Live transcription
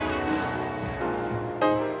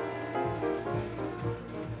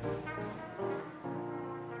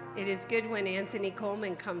It is good when Anthony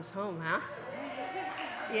Coleman comes home, huh?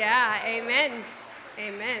 Yeah, amen.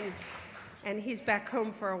 Amen. And he's back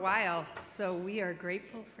home for a while, so we are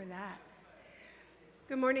grateful for that.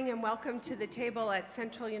 Good morning and welcome to the table at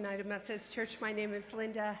Central United Methodist Church. My name is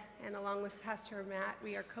Linda, and along with Pastor Matt,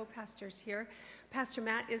 we are co-pastors here. Pastor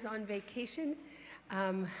Matt is on vacation,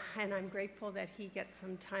 and I'm grateful that he gets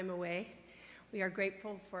some time away. We are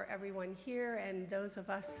grateful for everyone here and those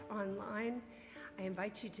of us online. I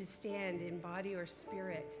invite you to stand in body or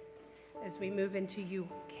spirit as we move into You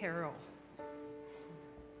Carol.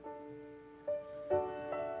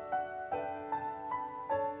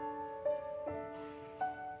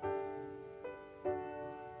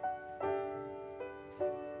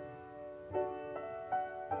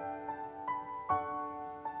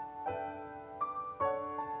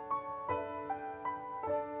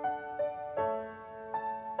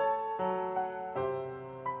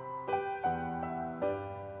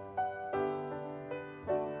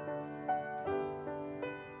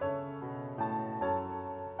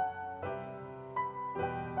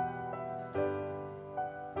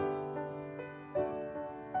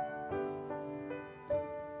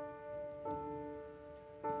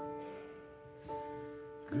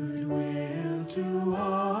 Goodwill to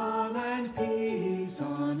all and peace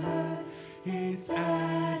on earth, it's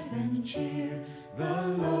Advent cheer, the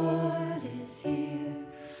Lord is here.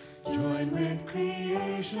 Join with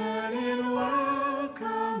creation in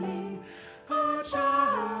welcoming a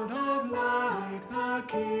child of light, the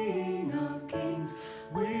King of Kings.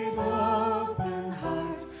 With open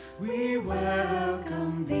hearts we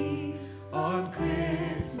welcome thee on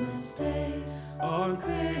Christmas Day, on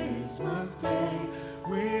Christmas Day.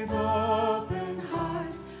 With open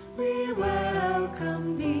hearts we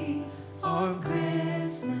welcome thee on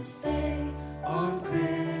Christmas Day, on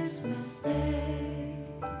Christmas Day.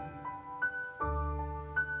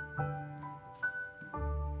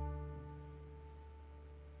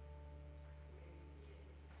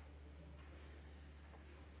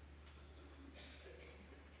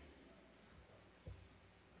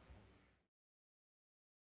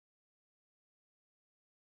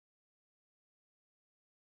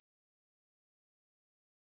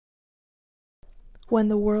 When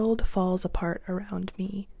the world falls apart around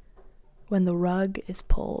me, when the rug is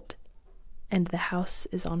pulled and the house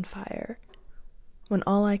is on fire, when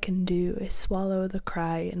all I can do is swallow the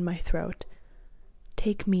cry in my throat,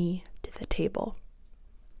 take me to the table.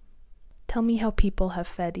 Tell me how people have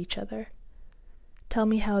fed each other. Tell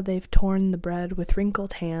me how they've torn the bread with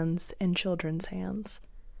wrinkled hands and children's hands.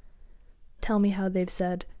 Tell me how they've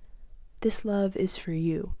said, "This love is for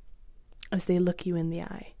you," as they look you in the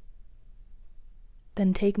eye.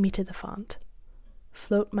 Then take me to the font.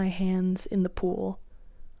 Float my hands in the pool.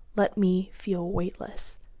 Let me feel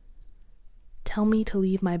weightless. Tell me to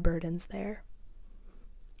leave my burdens there.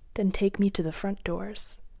 Then take me to the front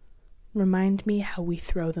doors. Remind me how we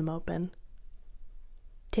throw them open.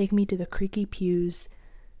 Take me to the creaky pews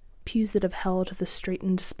that have held the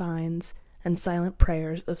straightened spines and silent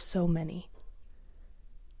prayers of so many.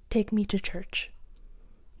 Take me to church.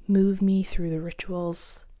 Move me through the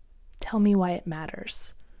rituals. Tell me why it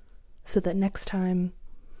matters, so that next time,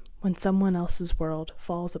 when someone else's world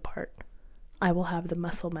falls apart, I will have the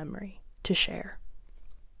muscle memory to share.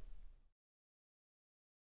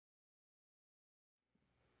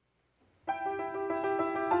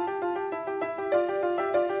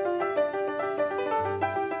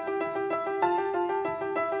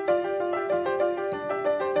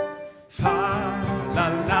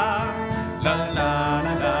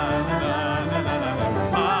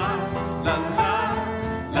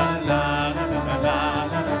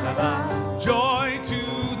 Joy to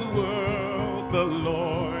the world, the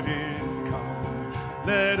Lord is come.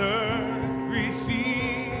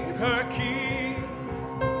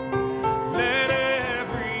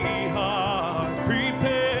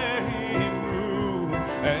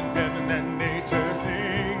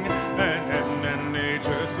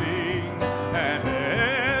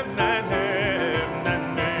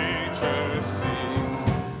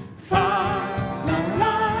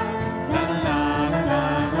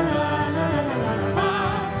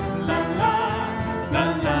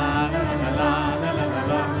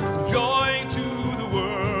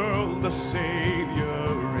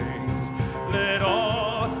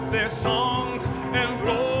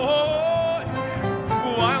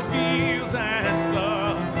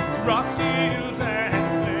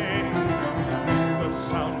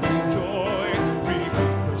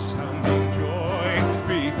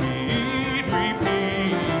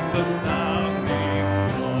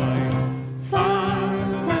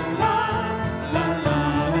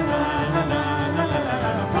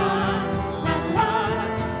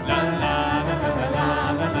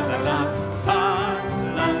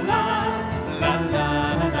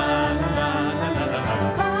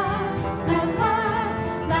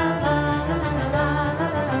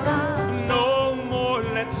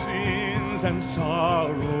 and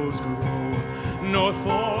sorrows grow, nor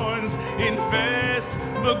thorns infest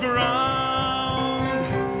the ground.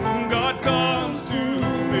 God comes to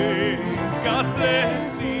make God's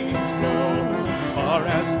blessings flow, far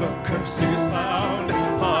as the curse is found,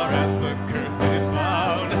 far as the curse is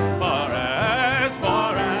found, far as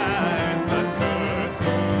the curse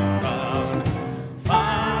is found. Fa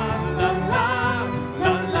la la la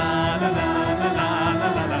la la la la la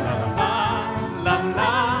la la la fa la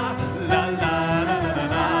la la la la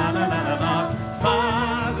la la la la la fa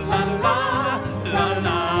la la la la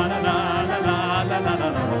la la la la la la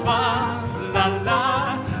la fa la la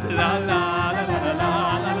la la la la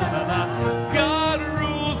la la la. God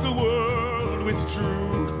rules the world with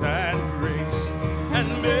truth and grace, and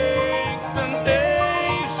makes the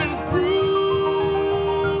nations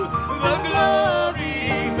prove the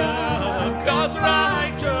glories of God's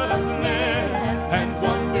righteousness, and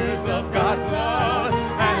wonders of God's love,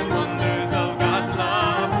 and wonders of God's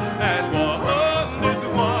love, and wonders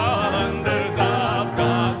of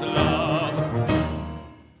God's love.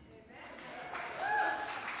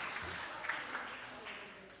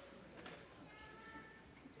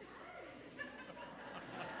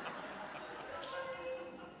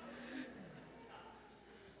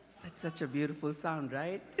 That's such a beautiful sound,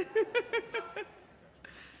 right?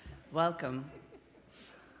 Welcome.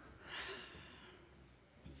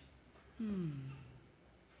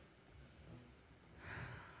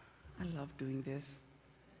 I love doing this.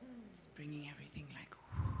 It's bringing everything like.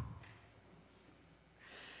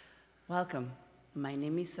 Welcome. My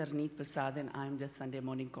name is Sarneet Prasad, and I'm the Sunday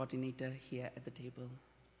morning coordinator here at the table.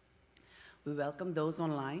 We welcome those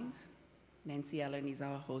online. Nancy Allen is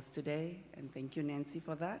our host today, and thank you, Nancy,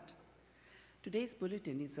 for that. Today's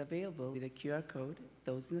bulletin is available with a QR code,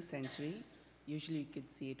 those in the sanctuary. Usually you could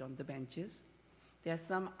see it on the benches. There are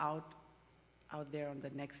some out there on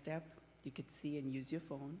the next step. You could see and use your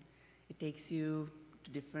phone. It takes you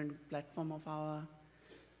to different platform of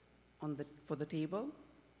for the table.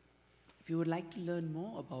 If you would like to learn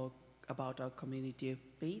more about our community of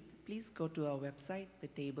faith, please go to our website,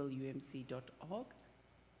 thetable.live,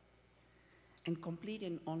 and complete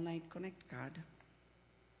an online connect card.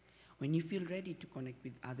 When you feel ready to connect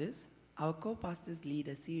with others, our co-pastors lead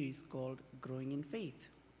a series called Growing in Faith,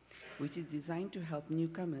 which is designed to help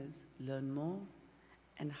newcomers learn more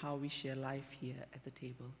and how we share life here at the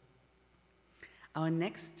table. Our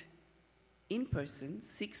next in-person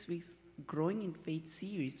 6 weeks Growing in Faith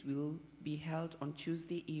series will be held on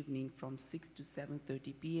Tuesday evening from 6 to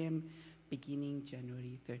 7:30 p.m. beginning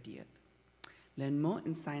January 30th. Learn more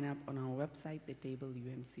and sign up on our website,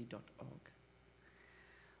 thetable.live.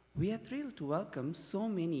 We are thrilled to welcome so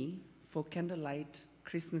many for Candlelight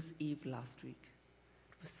Christmas Eve last week.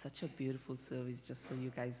 It was such a beautiful service, just so you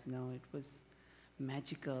guys know. It was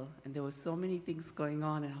magical, and there were so many things going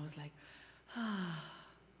on, and I was like,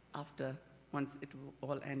 once it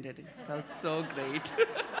all ended, it felt so great.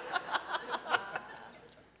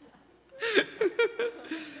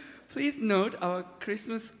 Please note, our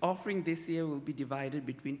Christmas offering this year will be divided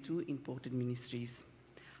between two important ministries.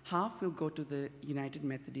 Half will go to the United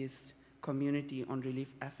Methodist community on relief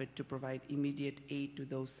effort to provide immediate aid to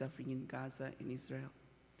those suffering in Gaza and Israel.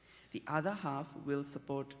 The other half will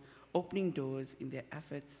support opening doors in their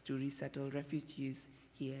efforts to resettle refugees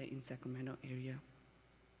here in Sacramento area.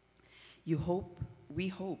 We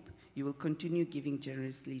hope you will continue giving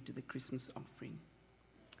generously to the Christmas offering.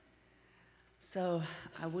 So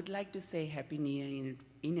I would like to say Happy New Year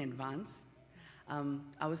in advance.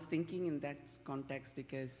 I was thinking in that context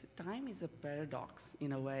because time is a paradox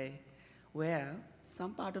in a way where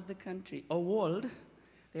some part of the country or world,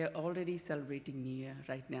 they are already celebrating New Year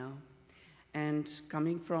right now. And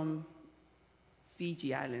coming from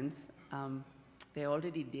Fiji Islands, they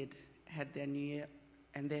already had their New Year,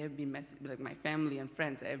 and they have been like my family and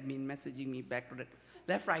friends have been messaging me back,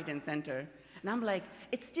 left, right, and center. And I'm like,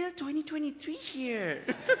 it's still 2023 here.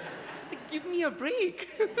 Give me a break.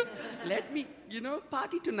 Let me,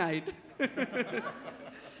 party tonight.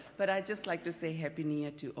 But I'd just like to say Happy New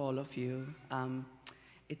Year to all of you.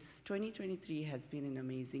 2023 has been an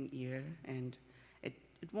amazing year, and it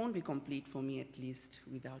won't be complete for me, at least,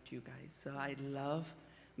 without you guys. So I love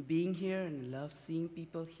being here and love seeing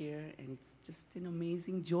people here, and it's just an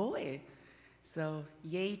amazing joy. So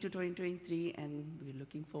yay to 2023, and we're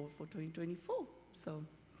looking forward for 2024. So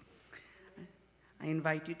I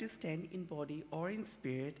invite you to stand in body or in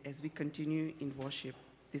spirit as we continue in worship.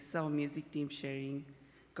 This is our music team sharing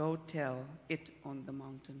Go Tell It on the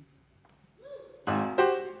Mountain.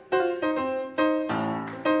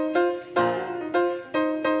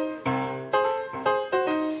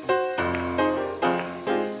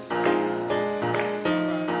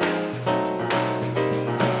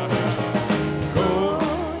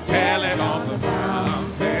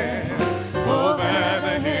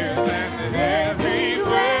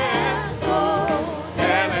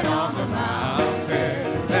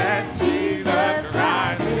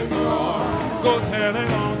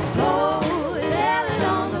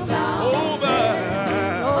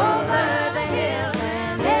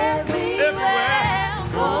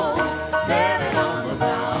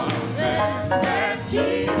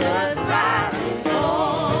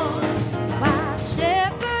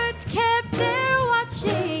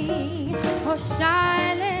 for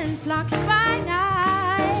silent flocks by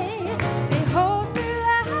night. Behold,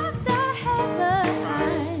 throughout the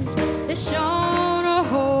heavens is shone a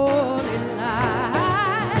holy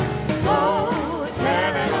light. Oh,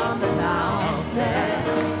 tell it on the mountain,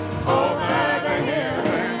 over the hills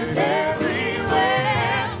and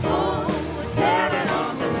everywhere. Oh, tell it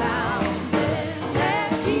on the mountain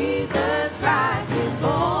that Jesus Christ is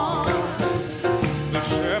born. The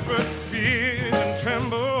shepherds feared and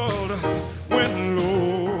trembled when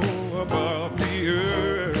low above the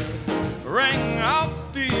earth rang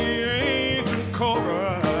out the ancient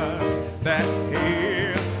chorus that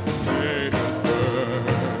hailed the Savior's birth.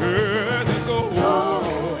 Go,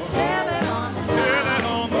 Tell it on the tell it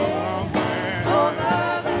on the mountain,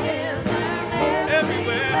 over the hills and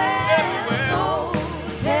everywhere, everywhere. Oh,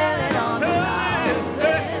 tell it on the Tell mountain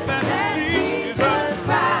it that Jesus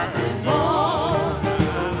Christ is born.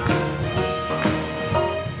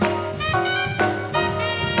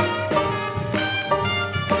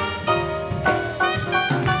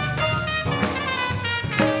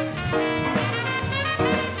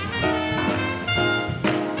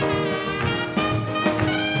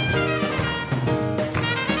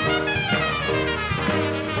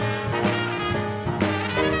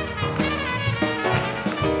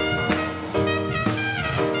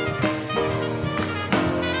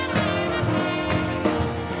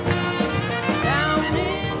 Down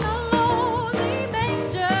in the lowly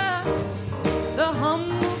manger, the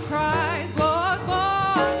humble Christ was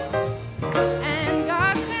born, and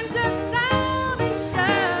God sent us salvation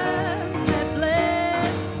that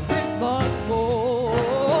blessed Christmas morn.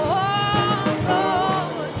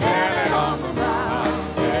 Oh, tell it on the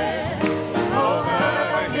mountain, over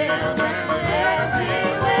the hills and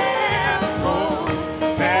everywhere. Oh,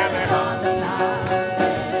 tell it on the mountain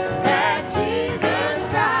that Jesus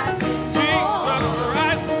Christ is born.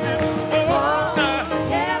 Christ is born.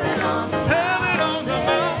 Tell it on the Tell it on the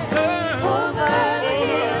mountain, over the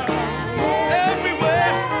hills and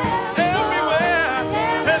everywhere, everywhere.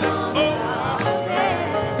 Tell it, oh,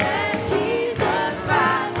 that Jesus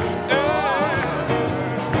Christ is born.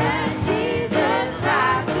 That Jesus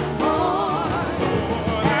Christ is born.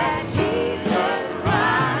 That Jesus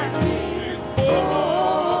Christ is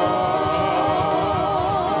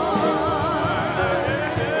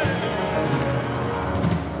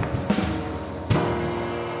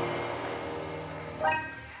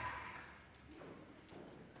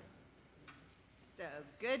So,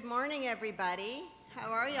 good morning, everybody.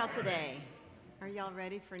 How are y'all today? Are y'all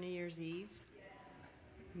ready for New Year's Eve?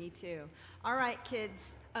 Me too. All right,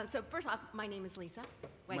 kids. So first off, my name is Lisa.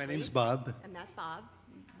 My Wesley, name's Bob. and that's Bob.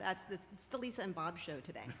 It's the Lisa and Bob show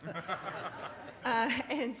today.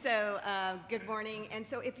 And so, good morning. And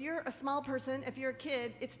so, if you're a small person, if you're a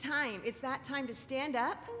kid, it's time. It's that time to stand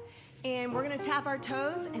up, and we're going to tap our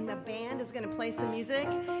toes, and the band is going to play some music,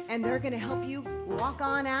 and they're going to help you walk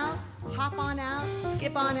on out, hop on out,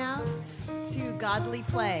 skip on out to godly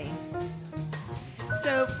play.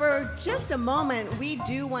 So, for just a moment, we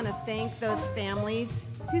do want to thank those families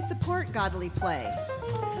who support godly play.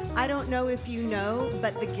 I don't know if you know,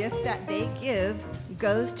 but the gift that they give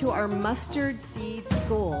goes to our Mustard Seed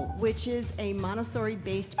School, which is a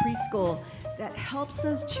Montessori-based preschool that helps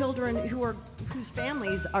those children whose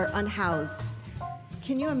families are unhoused.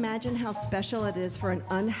 Can you imagine how special it is for an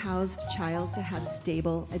unhoused child to have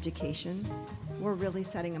stable education? We're really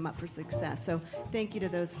setting them up for success. So thank you to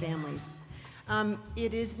those families.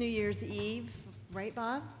 It is New Year's Eve, right,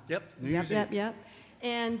 Bob? Yep, New Year's Eve. Yep.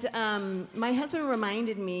 And my husband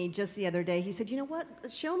reminded me just the other day, he said, you know what,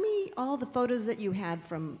 show me all the photos that you had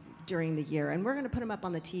from during the year, and we're going to put them up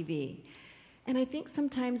on the TV. And I think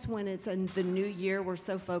sometimes when it's in the new year, we're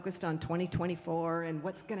so focused on 2024 and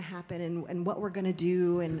what's going to happen and what we're going to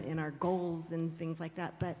do and our goals and things like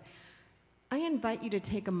that. But I invite you to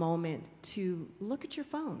take a moment to look at your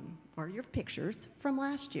phone or your pictures from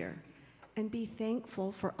last year and be thankful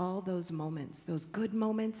for all those moments, those good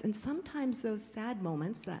moments, and sometimes those sad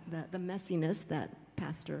moments, the messiness that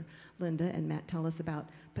Pastor Linda and Matt tell us about,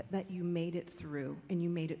 but that you made it through, and you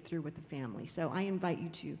made it through with the family. So I invite you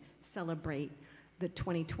to celebrate the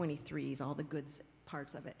 2023s, all the good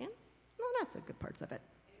parts of it, and not so good parts of it.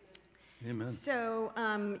 Amen. So,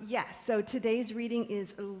 so today's reading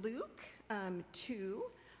is Luke 2.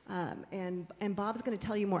 And Bob's going to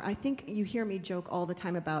tell you more. I think you hear me joke all the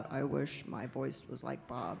time about, I wish my voice was like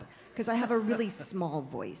Bob, because I have a really small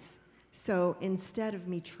voice. So instead of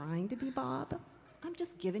me trying to be Bob, I'm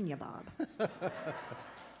just giving you Bob.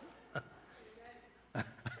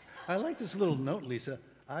 I like this little note, Lisa.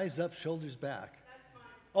 Eyes up, shoulders back. That's mine.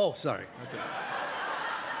 Oh, sorry. Okay.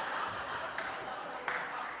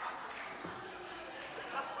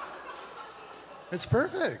 It's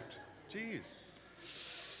perfect. Jeez.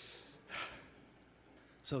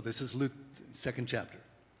 So this is Luke 2nd chapter.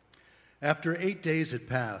 After 8 days had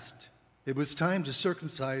passed, it was time to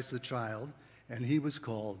circumcise the child, and he was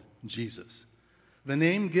called Jesus, the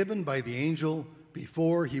name given by the angel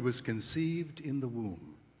before he was conceived in the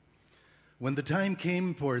womb. When the time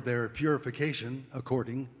came for their purification,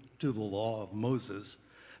 according to the law of Moses,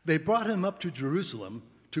 they brought him up to Jerusalem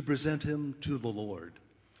to present him to the Lord.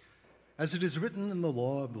 As it is written in the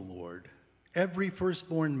law of the Lord, every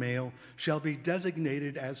firstborn male shall be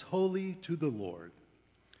designated as holy to the Lord.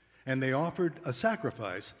 And they offered a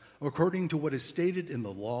sacrifice according to what is stated in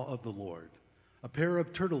the law of the Lord, a pair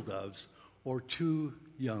of turtle doves or 2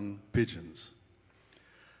 young pigeons.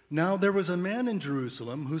 Now there was a man in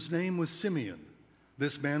Jerusalem whose name was Simeon.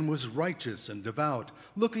 This man was righteous and devout,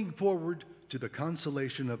 looking forward to the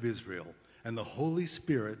consolation of Israel, and the Holy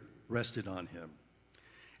Spirit rested on him.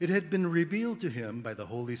 It had been revealed to him by the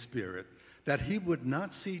Holy Spirit that he would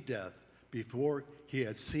not see death before he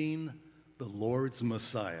had seen the Lord's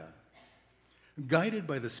Messiah. Guided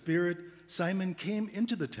by the Spirit, Simon came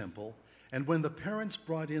into the temple, and when the parents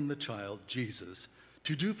brought in the child, Jesus,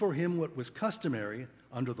 to do for him what was customary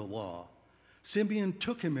under the law, Simeon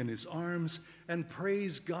took him in his arms and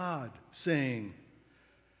praised God, saying,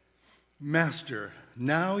 "Master,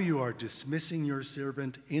 now you are dismissing your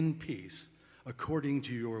servant in peace, according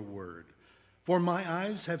to your word. For my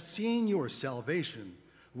eyes have seen your salvation,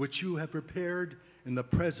 which you have prepared in the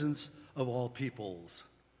presence of all peoples,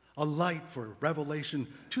 a light for revelation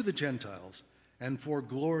to the Gentiles and for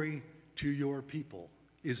glory to your people,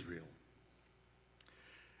 Israel."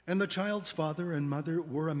 And the child's father and mother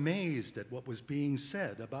were amazed at what was being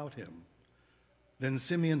said about him. Then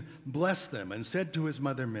Simeon blessed them and said to his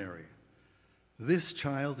mother Mary, "This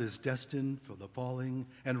child is destined for the falling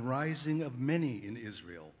and rising of many in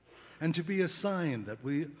Israel, and to be a sign that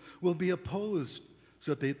we will be opposed,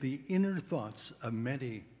 so that the inner thoughts of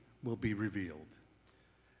many will be revealed.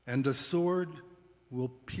 And a sword will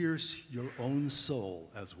pierce your own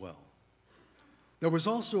soul as well." There was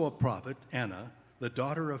also a prophet, Anna, the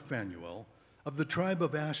daughter of Phanuel, of the tribe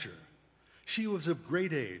of Asher. She was of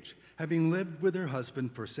great age, having lived with her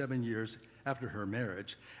husband for 7 years after her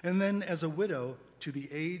marriage, and then as a widow to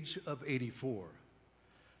the age of 84.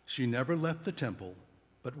 She never left the temple,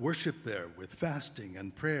 but worshiped there with fasting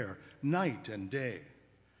and prayer night and day.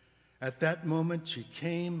 At that moment she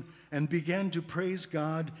came and began to praise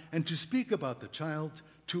God and to speak about the child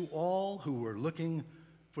to all who were looking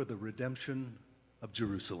for the redemption of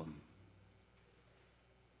Jerusalem.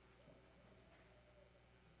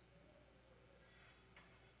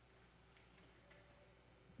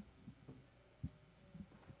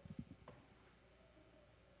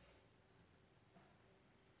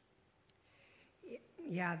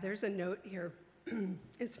 Yeah, there's a note here.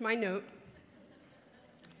 It's my note.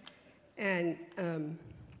 And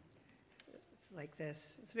it's like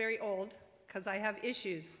this. It's very old because I have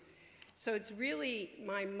issues. So it's really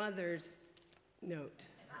my mother's note.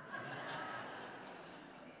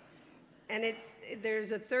 And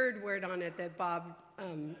there's a third word on it that Bob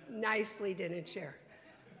nicely didn't share,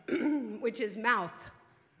 which is mouth,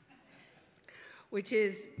 which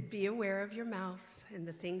is be aware of your mouth and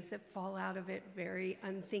the things that fall out of it very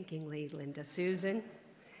unthinkingly, Linda Susan.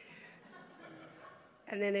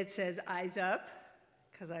 And then it says eyes up,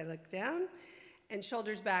 because I look down, and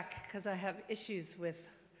shoulders back, because I have issues with,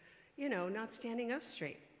 not standing up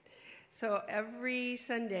straight. So every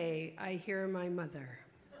Sunday, I hear my mother.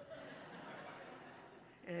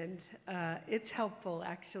 And it's helpful,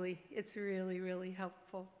 actually. It's really, really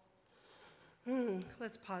helpful.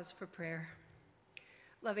 Let's pause for prayer.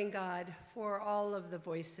 Loving God, for all of the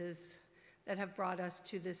voices that have brought us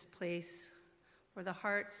to this place, for the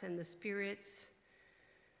hearts and the spirits,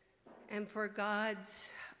 and for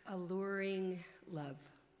God's alluring love.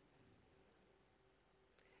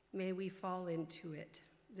 May we fall into it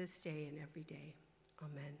this day and every day.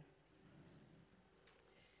 Amen.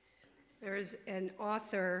 There's an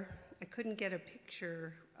author, I couldn't get a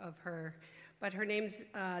picture of her, but her name's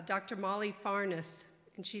Dr. Molly Farnes,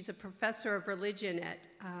 and she's a professor of religion at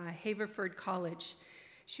Haverford College.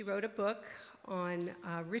 She wrote a book on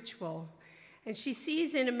ritual, and she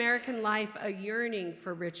sees in American life a yearning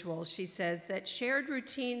for ritual. She says that shared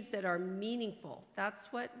routines that are meaningful,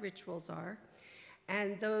 that's what rituals are,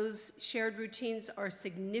 and those shared routines are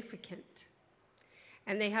significant.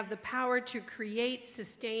 And they have the power to create,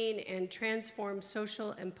 sustain, and transform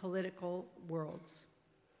social and political worlds.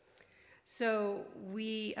 So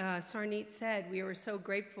we, Sarneet said, we were so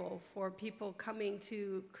grateful for people coming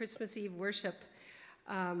to Christmas Eve worship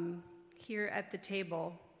here at the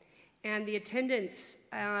table. And the attendance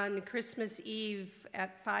on Christmas Eve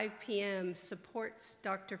at 5 p.m. supports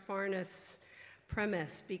Dr. Farnath's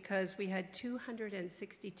premise because we had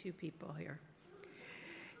 262 people here.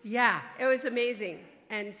 Yeah, it was amazing.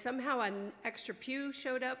 And somehow an extra pew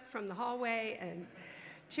showed up from the hallway and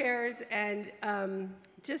chairs. And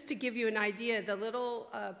just to give you an idea, the little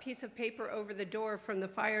piece of paper over the door from the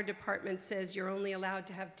fire department says you're only allowed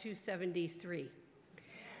to have 273.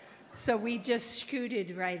 So we just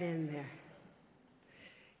scooted right in there.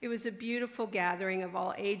 It was a beautiful gathering of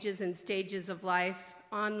all ages and stages of life.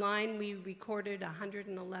 Online, we recorded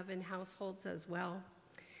 111 households as well.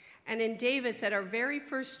 And in Davis, at our very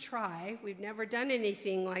first try, we've never done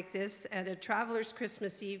anything like this at a traveler's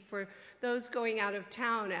Christmas Eve for those going out of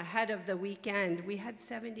town ahead of the weekend. We had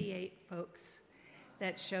 78 folks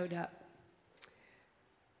that showed up.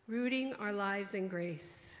 Rooting our lives in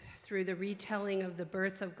grace through the retelling of the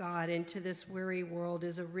birth of God into this weary world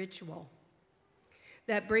is a ritual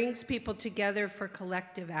that brings people together for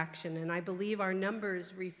collective action. And I believe our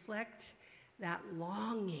numbers reflect that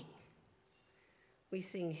longing. We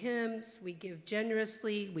sing hymns, we give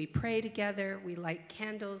generously, we pray together, we light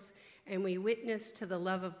candles, and we witness to the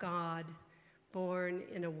love of God born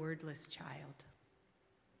in a wordless child.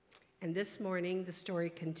 And this morning, the story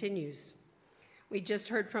continues. We just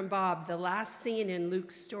heard from Bob, the last scene in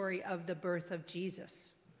Luke's story of the birth of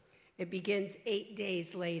Jesus. It begins 8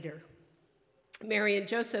 days later. Mary and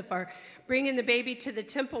Joseph are bringing the baby to the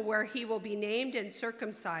temple where he will be named and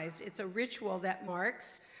circumcised. It's a ritual that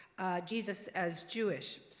marks Jesus as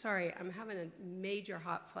Jewish. Sorry, I'm having a major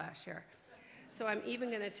hot flash here. So I'm even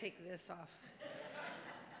going to take this off.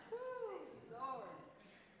 Woo, Lord.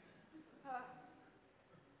 I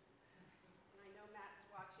know Matt's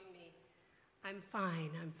watching me. I'm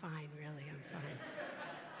fine, really, I'm fine.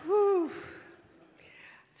 Whew.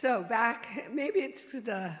 So back, maybe it's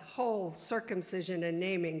the whole circumcision and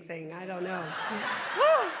naming thing, I don't know.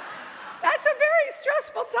 That's a very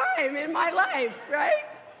stressful time in my life, right?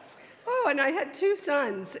 Oh, and I had 2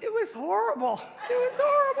 sons. It was horrible.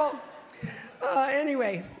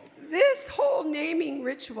 Anyway, this whole naming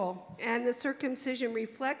ritual and the circumcision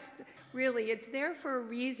reflects, really, it's there for a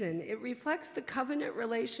reason. It reflects the covenant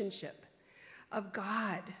relationship of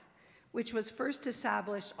God, which was first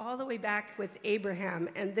established all the way back with Abraham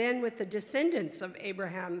and then with the descendants of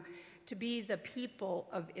Abraham to be the people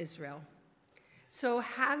of Israel. So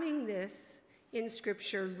having this in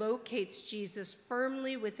Scripture locates Jesus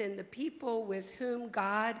firmly within the people with whom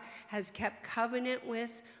God has kept covenant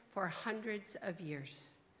with for hundreds of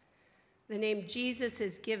years. The name Jesus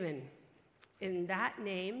is given. In that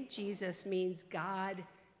name, Jesus means God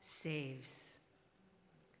saves.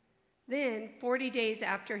 Then, 40 days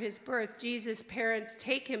after his birth, Jesus' parents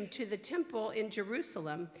take him to the temple in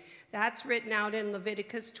Jerusalem. That's written out in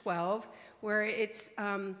Leviticus 12, where it's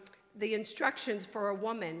the instructions for a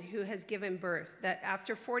woman who has given birth, that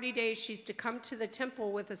after 40 days she's to come to the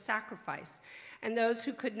temple with a sacrifice. And those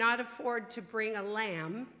who could not afford to bring a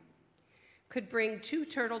lamb could bring 2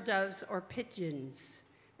 turtle doves or pigeons,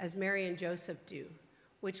 as Mary and Joseph do,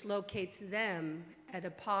 which locates them at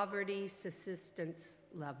a poverty subsistence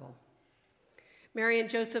level. Mary and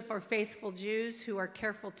Joseph are faithful Jews who are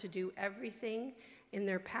careful to do everything in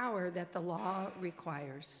their power that the law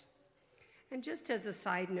requires. And just as a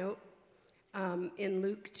side note, in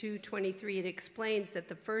Luke 2:23, it explains that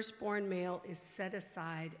the firstborn male is set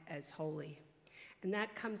aside as holy. And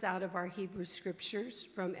that comes out of our Hebrew scriptures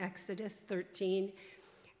from Exodus 13.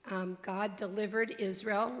 God delivered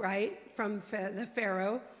Israel, right, from the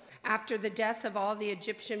Pharaoh after the death of all the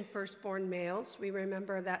Egyptian firstborn males. We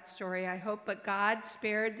remember that story, I hope. But God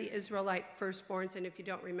spared the Israelite firstborns, and if you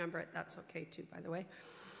don't remember it, that's okay too, by the way,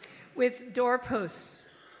 with doorposts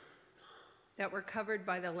that were covered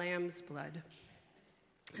by the lamb's blood.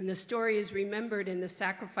 And the story is remembered in the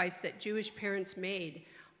sacrifice that Jewish parents made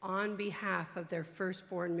on behalf of their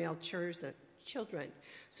firstborn male children.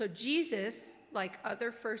 So Jesus, like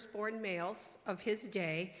other firstborn males of his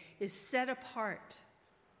day, is set apart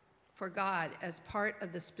for God as part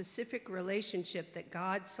of the specific relationship that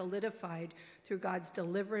God solidified through God's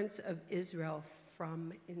deliverance of Israel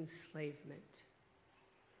from enslavement.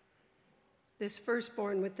 This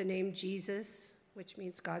firstborn with the name Jesus, which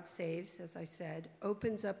means God saves, as I said,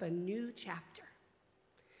 opens up a new chapter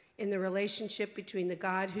in the relationship between the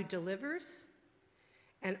God who delivers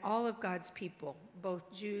and all of God's people,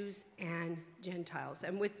 both Jews and Gentiles.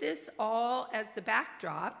 And with this all as the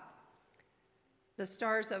backdrop, the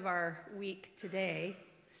stars of our week today,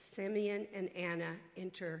 Simeon and Anna,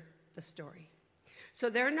 enter the story.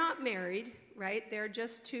 So they're not married, right? They're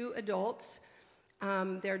just 2 adults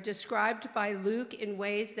They're described by Luke in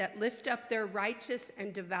ways that lift up their righteous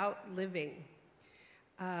and devout living.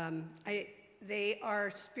 They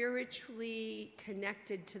are spiritually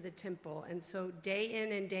connected to the temple, and so day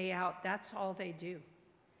in and day out, that's all they do.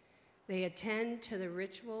 They attend to the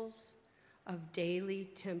rituals of daily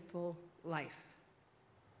temple life.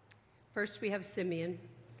 First, we have Simeon.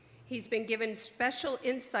 He's been given special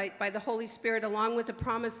insight by the Holy Spirit, along with the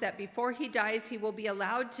promise that before he dies, he will be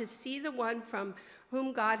allowed to see the one from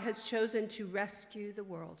whom God has chosen to rescue the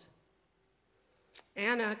world.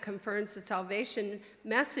 Anna confirms the salvation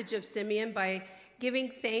message of Simeon by giving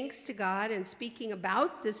thanks to God and speaking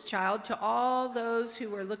about this child to all those who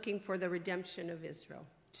were looking for the redemption of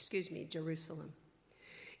Jerusalem.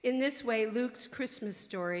 In this way, Luke's Christmas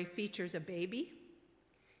story features a baby,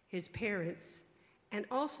 his parents, and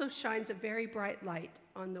also shines a very bright light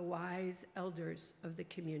on the wise elders of the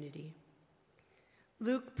community.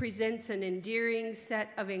 Luke presents an endearing set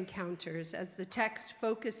of encounters as the text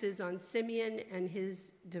focuses on Simeon and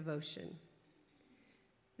his devotion.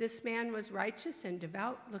 This man was righteous and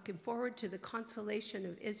devout, looking forward to the consolation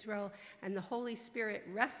of Israel, and the Holy Spirit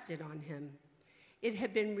rested on him. It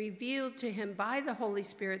had been revealed to him by the Holy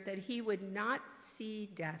Spirit that he would not see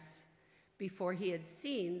death before he had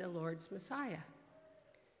seen the Lord's Messiah.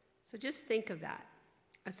 So just think of that.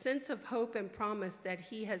 A sense of hope and promise that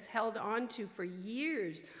he has held on to for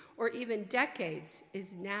years or even decades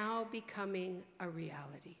is now becoming a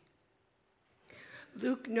reality.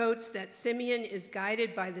 Luke notes that Simeon is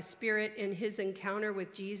guided by the Spirit in his encounter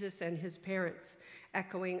with Jesus and his parents,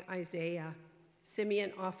 echoing Isaiah.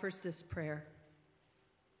 Simeon offers this prayer: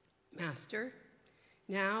 Master,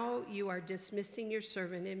 now you are dismissing your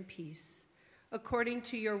servant in peace, according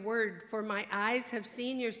to your word, for my eyes have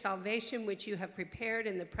seen your salvation, which you have prepared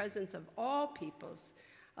in the presence of all peoples,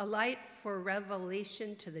 a light for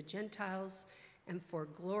revelation to the Gentiles and for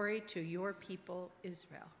glory to your people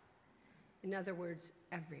Israel. In other words,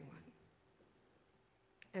 everyone.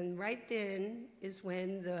 And right then is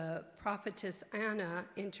when the prophetess Anna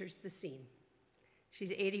enters the scene.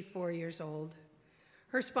 She's 84 years old.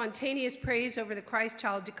 Her spontaneous praise over the Christ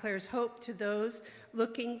child declares hope to those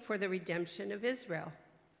looking for the redemption of Israel.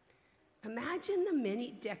 Imagine the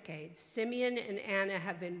many decades Simeon and Anna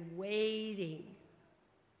have been waiting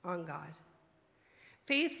on God,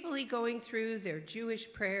 faithfully going through their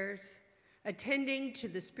Jewish prayers, attending to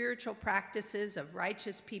the spiritual practices of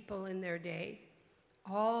righteous people in their day,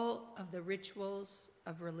 all of the rituals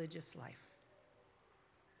of religious life.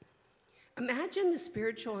 Imagine the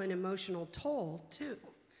spiritual and emotional toll, too.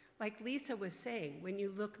 Like Lisa was saying, when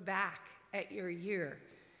you look back at your year,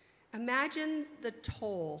 imagine the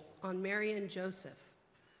toll on Mary and Joseph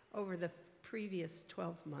over the previous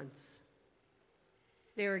 12 months.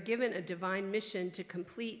 They were given a divine mission to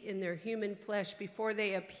complete in their human flesh before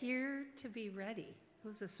they appear to be ready. It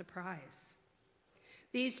was a surprise.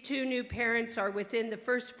 These two new parents are within the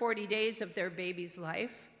first 40 days of their baby's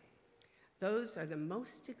life. Those are the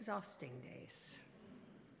most exhausting days.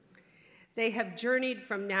 They have journeyed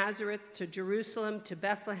from Nazareth to Jerusalem to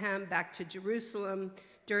Bethlehem, back to Jerusalem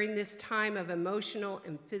during this time of emotional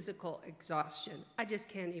and physical exhaustion. I just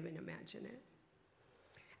can't even imagine it.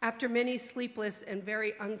 After many sleepless and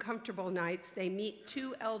very uncomfortable nights, they meet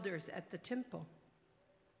two elders at the temple.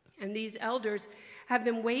 And these elders have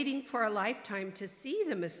been waiting for a lifetime to see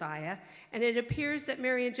the Messiah, and it appears that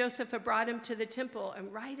Mary and Joseph have brought him to the temple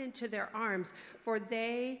and right into their arms, for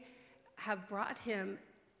they have brought him,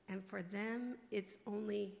 and for them, it's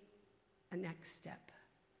only a next step.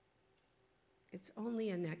 It's only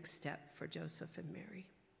a next step for Joseph and Mary.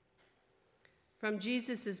 From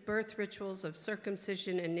Jesus' birth rituals of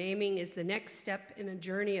circumcision and naming is the next step in a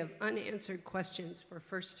journey of unanswered questions for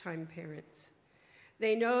first-time parents.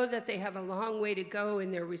 They know that they have a long way to go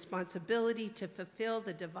in their responsibility to fulfill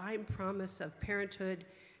the divine promise of parenthood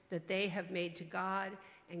that they have made to God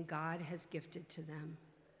and God has gifted to them.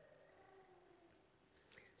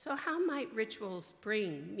 So how might rituals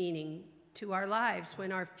bring meaning to our lives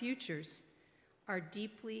when our futures are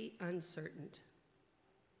deeply uncertain?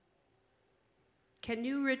 Can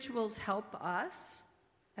new rituals help us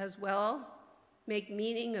as well make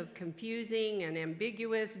meaning of confusing and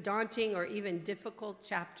ambiguous, daunting, or even difficult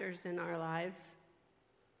chapters in our lives?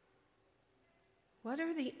 What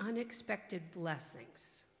are the unexpected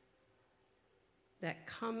blessings that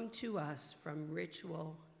come to us from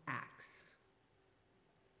ritual acts?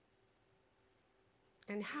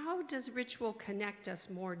 And how does ritual connect us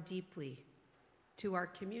more deeply to our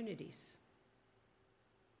communities?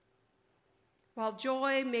 While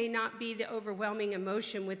joy may not be the overwhelming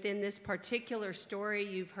emotion within this particular story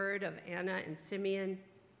you've heard of Anna and Simeon,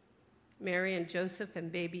 Mary and Joseph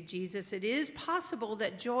and baby Jesus, it is possible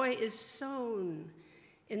that joy is sown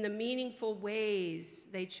in the meaningful ways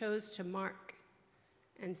they chose to mark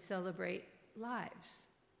and celebrate lives.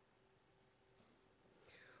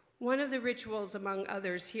 One of the rituals, among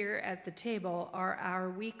others, here at the table are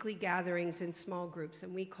our weekly gatherings in small groups,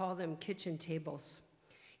 and we call them kitchen tables.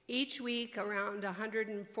 Each week, around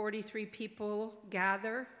 143 people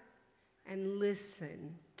gather and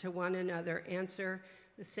listen to one another answer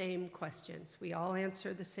the same questions. We all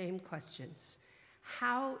answer the same questions.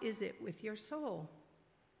 How is it with your soul?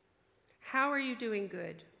 How are you doing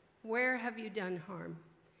good? Where have you done harm?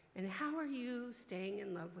 And how are you staying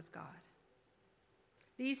in love with God?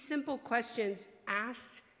 These simple questions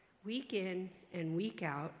asked week in and week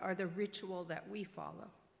out are the ritual that we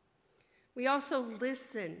follow. We also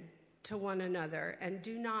listen to one another and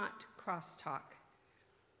do not crosstalk.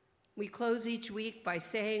 We close each week by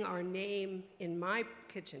saying our name in my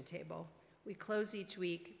kitchen table. We close each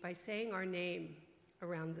week by saying our name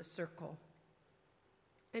around the circle.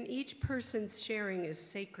 And each person's sharing is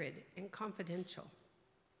sacred and confidential.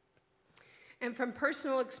 And from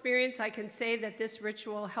personal experience, I can say that this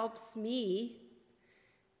ritual helps me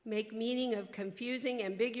make meaning of confusing,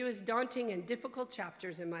 ambiguous, daunting, and difficult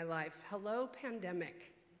chapters in my life. Hello,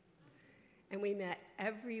 pandemic. And we met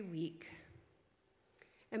every week.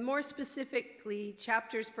 And more specifically,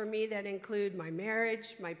 chapters for me that include my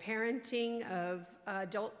marriage, my parenting of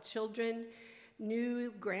adult children,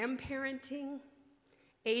 new grandparenting,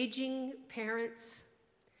 aging parents,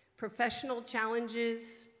 professional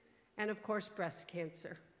challenges, and of course, breast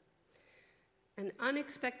cancer. An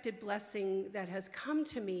unexpected blessing that has come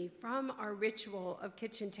to me from our ritual of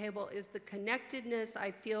kitchen table is the connectedness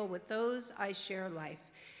I feel with those I share life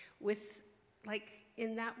with, like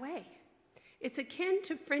in that way. It's akin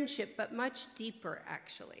to friendship, but much deeper,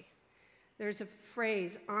 actually. There's a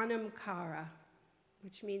phrase, anam cara,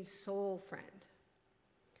 which means soul friend.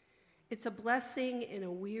 It's a blessing in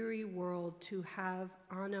a weary world to have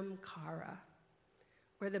anam cara,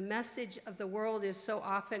 where the message of the world is so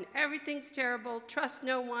often, everything's terrible, trust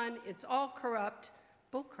no one, it's all corrupt.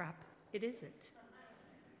 Bullcrap, it isn't.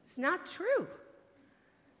 It's not true.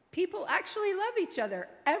 People actually love each other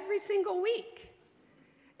every single week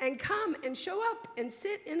and come and show up and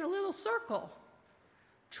sit in a little circle.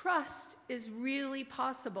 Trust is really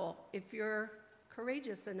possible if you're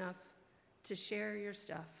courageous enough to share your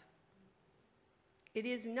stuff. It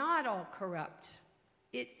is not all corrupt.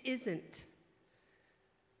 It isn't.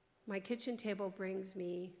 My kitchen table brings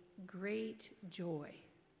me great joy.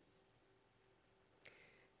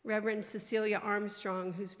 Reverend Cecilia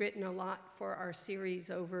Armstrong, who's written a lot for our series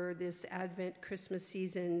over this Advent Christmas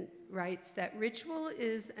season, writes that ritual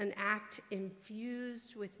is an act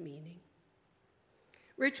infused with meaning.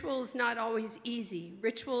 Ritual is not always easy.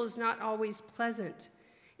 Ritual is not always pleasant.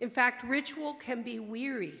 In fact, ritual can be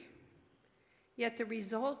weary. Yet the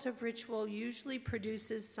result of ritual usually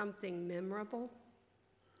produces something memorable,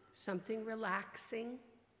 something relaxing,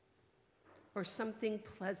 or something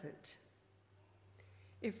pleasant.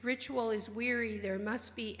 If ritual is weary, there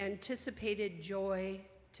must be anticipated joy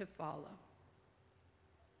to follow.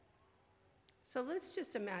 So let's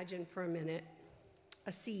just imagine for a minute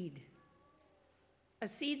a seed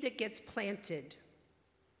that gets planted.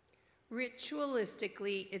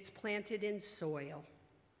 Ritualistically, it's planted in soil.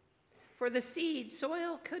 For the seed,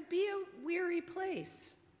 soil could be a weary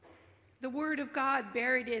place. The Word of God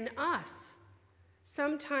buried in us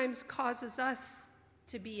sometimes causes us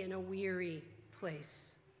to be in a weary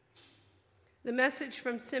place. The message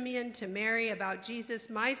from Simeon to Mary about Jesus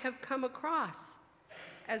might have come across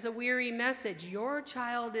as a weary message. Your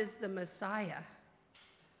child is the Messiah.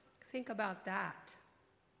 Think about that.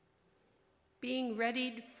 Being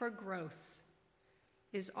readied for growth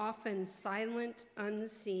is often silent,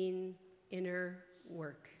 unseen inner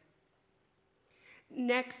work.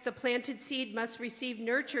 Next, the planted seed must receive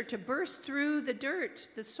nurture to burst through the dirt,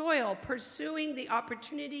 the soil, pursuing the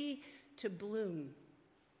opportunity to bloom.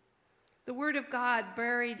 The Word of God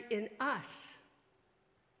buried in us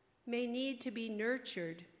may need to be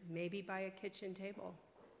nurtured, maybe by a kitchen table,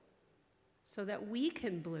 so that we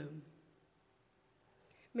can bloom.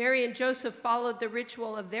 Mary and Joseph followed the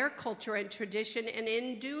ritual of their culture and tradition, and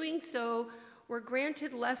in doing so, were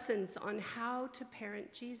granted lessons on how to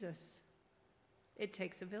parent Jesus. It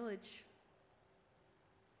takes a village.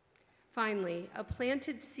 Finally, a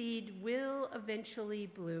planted seed will eventually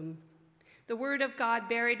bloom. The Word of God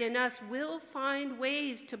buried in us will find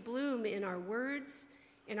ways to bloom in our words,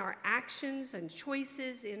 in our actions and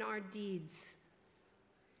choices, in our deeds.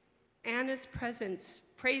 Anna's presence,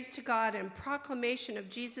 praise to God, and proclamation of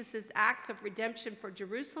Jesus' acts of redemption for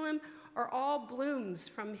Jerusalem or all blooms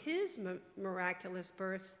from his miraculous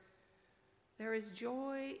birth, there is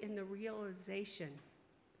joy in the realization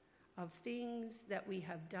of things that we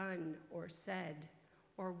have done or said,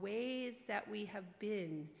 or ways that we have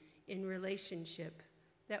been in relationship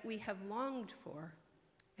that we have longed for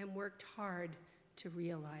and worked hard to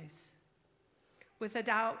realize.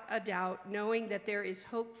 Without a doubt, knowing that there is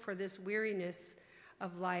hope for this weariness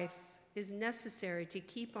of life is necessary to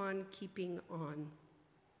keep on keeping on.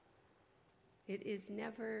 It is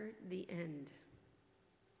never the end.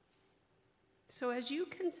 So as you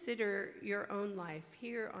consider your own life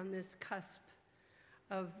here on this cusp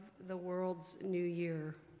of the world's new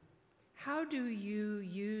year, how do you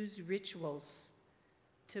use rituals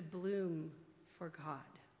to bloom for God?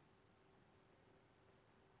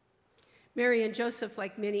 Mary and Joseph,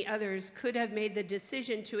 like many others, could have made the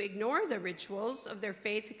decision to ignore the rituals of their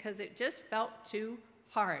faith because it just felt too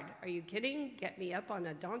hard. Are you kidding? Get me up on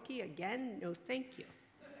a donkey again? No, thank you.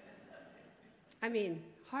 I mean,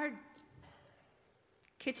 hard.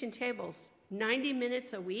 Kitchen tables, 90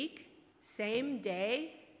 minutes a week, same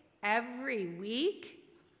day, every week.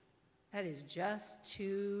 That is just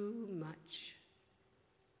too much.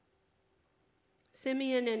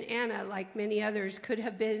 Simeon and Anna, like many others, could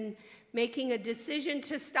have been making a decision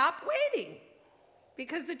to stop waiting,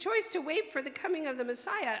 because the choice to wait for the coming of the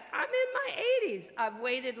Messiah, I'm in my 80s. I've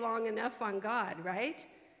waited long enough on God, right?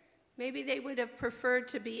 Maybe they would have preferred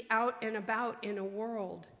to be out and about in a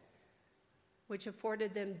world which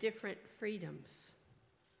afforded them different freedoms.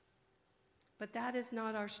 But that is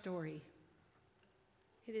not our story.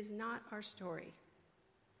 It is not our story.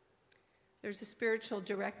 There's a spiritual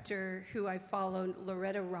director who I followed,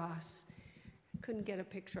 Loretta Ross. I couldn't get a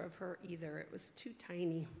picture of her either. It was too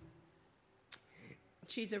tiny.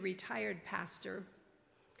 She's a retired pastor.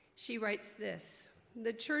 She writes this: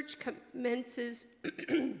 the church commences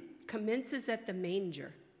at the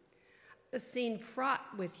manger, a scene fraught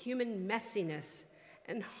with human messiness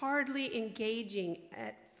and hardly engaging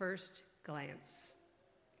at first glance.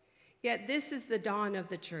 Yet this is the dawn of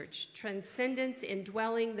the church, transcendence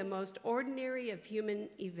indwelling the most ordinary of human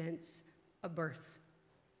events, a birth.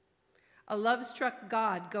 A love-struck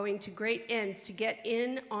God going to great ends to get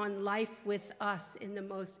in on life with us in the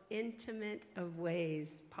most intimate of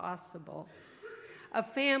ways possible. A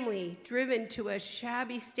family driven to a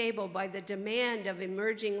shabby stable by the demand of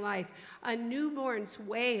emerging life, a newborn's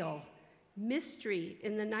wail, mystery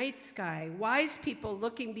in the night sky, wise people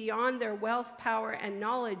looking beyond their wealth, power, and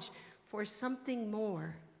knowledge for something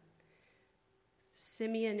more.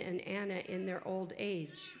 Simeon and Anna in their old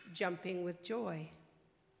age, jumping with joy.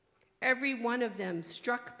 Every one of them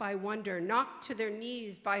struck by wonder, knocked to their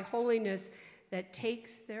knees by holiness that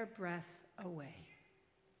takes their breath away.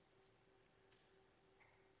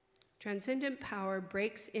 Transcendent power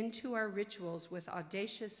breaks into our rituals with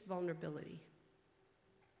audacious vulnerability,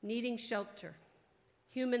 needing shelter,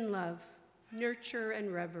 human love, nurture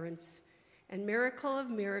and reverence, and miracle of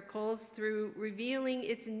miracles through revealing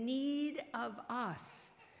its need of us.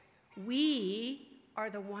 We are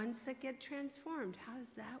the ones that get transformed. How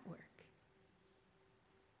does that work?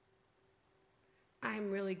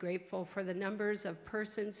 I'm really grateful for the numbers of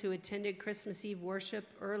persons who attended Christmas Eve worship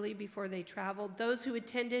early before they traveled, those who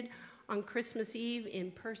attended on Christmas Eve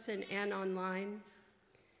in person and online.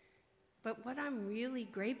 But what I'm really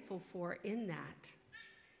grateful for in that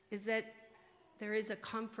is that there is a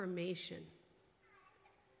confirmation.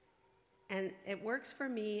 And it works for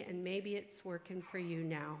me, and maybe it's working for you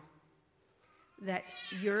now, that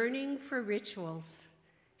yearning for rituals,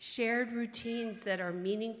 shared routines that are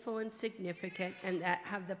meaningful and significant and that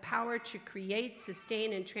have the power to create,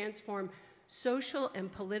 sustain, and transform social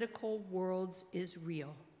and political worlds is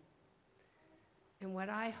real. And what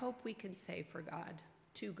I hope we can say for God,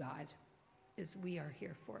 to God, is we are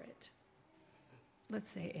here for it. Let's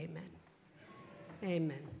say amen.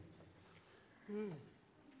 Amen.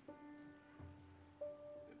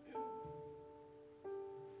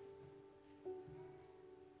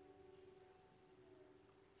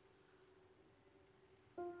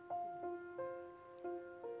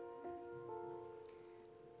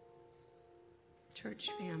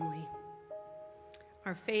 Church family,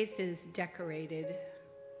 our faith is decorated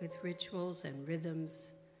with rituals and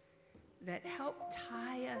rhythms that help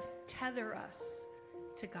tether us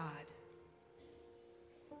to God.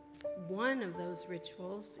 One of those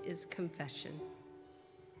rituals is confession.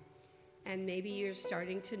 And maybe you're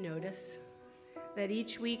starting to notice that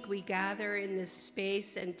each week we gather in this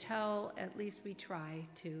space and at least we try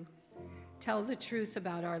to, tell the truth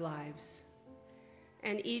about our lives.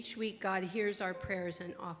 And each week, God hears our prayers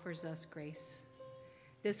and offers us grace.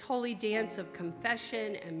 This holy dance of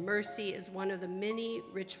confession and mercy is one of the many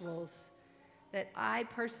rituals that I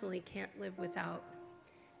personally can't live without.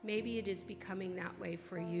 Maybe it is becoming that way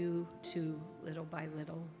for you too, little by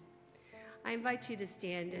little. I invite you to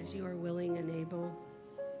stand as you are willing and able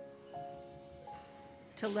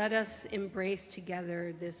to let us embrace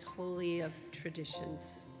together this holy of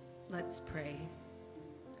traditions. Let's pray.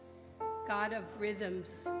 God of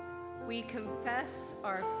rhythms, we confess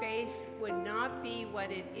our faith would not be what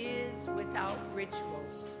it is without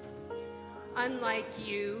rituals. Unlike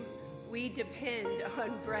you, we depend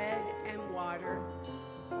on bread and water.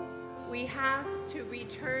 We have to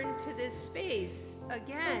return to this space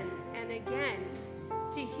again and again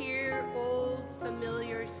to hear old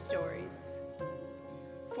familiar stories.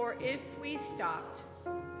 For if we stopped,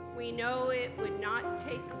 we know it would not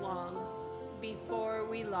take long before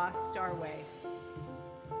we lost our way.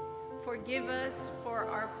 Forgive us for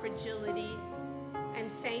our fragility,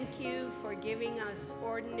 and thank you for giving us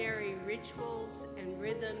ordinary rituals and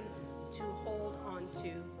rhythms to hold on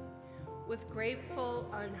to. With grateful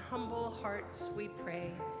and humble hearts we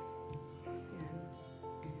pray. Amen.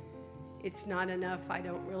 It's not enough, I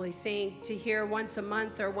don't really think, to hear once a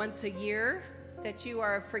month or once a year that you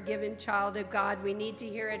are a forgiven child of God. We need to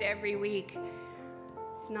hear it every week.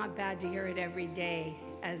 It's not bad to hear it every day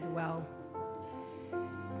as well.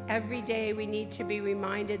 Every day we need to be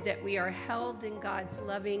reminded that we are held in God's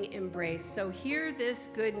loving embrace. So hear this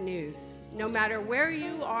good news. No matter where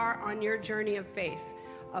you are on your journey of faith,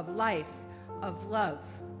 of life, of love,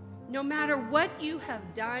 no matter what you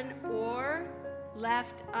have done or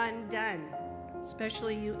left undone,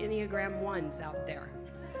 especially you Enneagram 1s out there.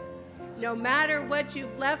 No matter what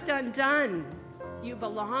you've left undone, you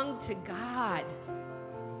belong to God.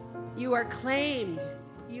 You are claimed.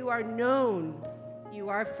 You are known. You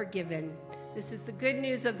are forgiven. This is the good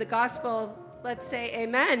news of the gospel. Let's say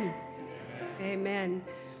amen. Amen.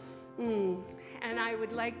 And I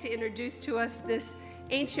would like to introduce to us this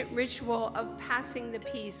ancient ritual of passing the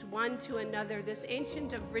peace one to another, this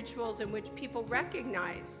ancient of rituals in which people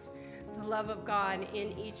recognized the love of God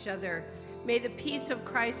in each other. May the peace of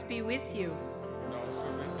Christ be with you.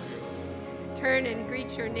 Turn and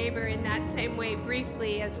greet your neighbor in that same way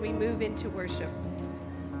briefly as we move into worship.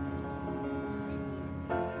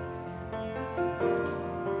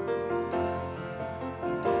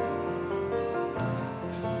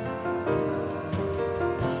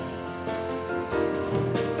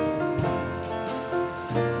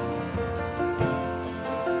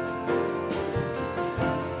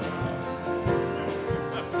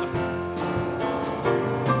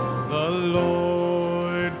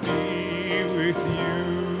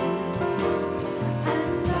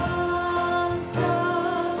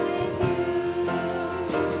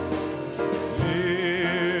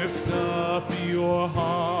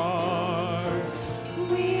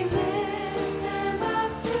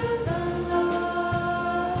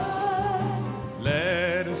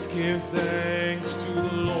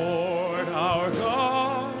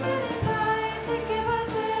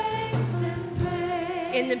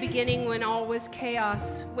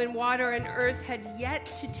 Chaos, when water and earth had yet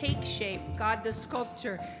to take shape, God the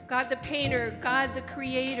sculptor, God the painter, God the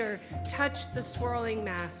creator touched the swirling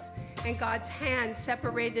mass, and God's hand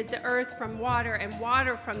separated the earth from water and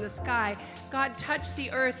water from the sky. God touched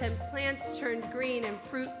the earth and plants turned green and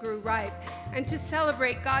fruit grew ripe. And to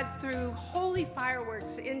celebrate, God threw holy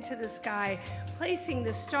fireworks into the sky, placing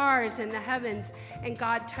the stars in the heavens. And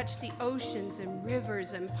God touched the oceans and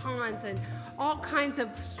rivers and ponds, and all kinds of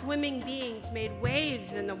swimming beings made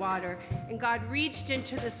waves in the water. And God reached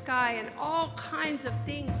into the sky, and all kinds of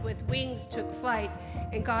things with wings took flight.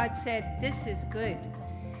 And God said, "This is good."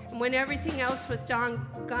 And when everything else was done,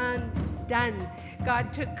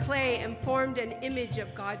 God took clay and formed an image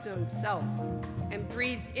of God's own self and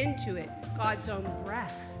breathed into it God's own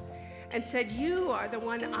breath and said, "You are the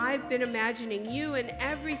one I've been imagining. You and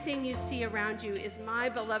everything you see around you is my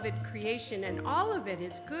beloved creation, and all of it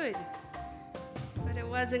is good." But it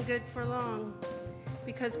wasn't good for long,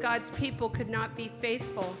 because God's people could not be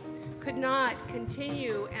faithful, could not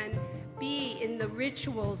continue and be in the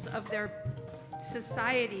rituals of their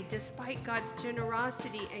society despite God's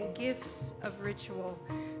generosity and gifts of ritual.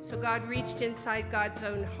 So God reached inside God's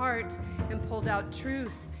own heart and pulled out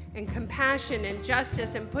truth and compassion and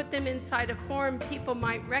justice and put them inside a form people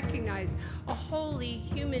might recognize, a holy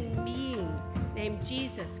human being named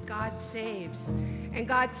Jesus. God saves. And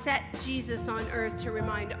God set Jesus on earth to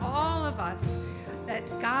remind all of us that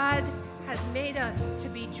God has made us to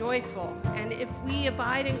be joyful. And if we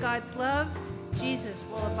abide in God's love, Jesus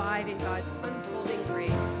will abide in God's unfolding grace.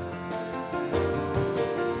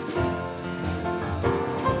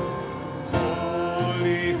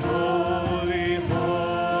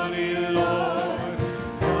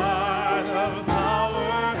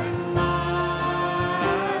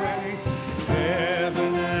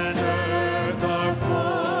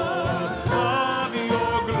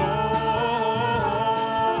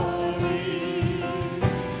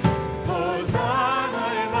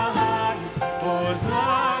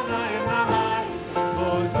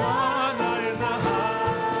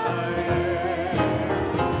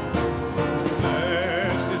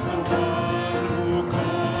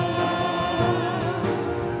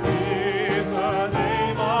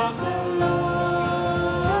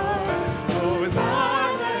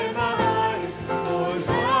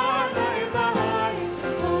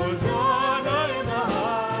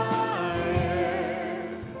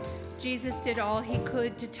 Jesus did all he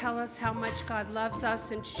could to tell us how much God loves us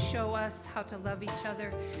and show us how to love each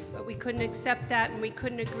other. But we couldn't accept that and we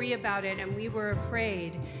couldn't agree about it, and we were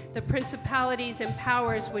afraid. The principalities and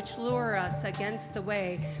powers which lure us against the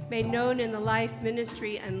way, made known in the life,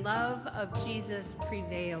 ministry, and love of Jesus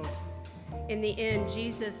prevailed. In the end,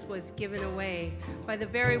 Jesus was given away by the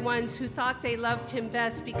very ones who thought they loved him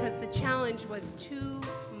best because the challenge was too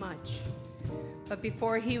much. But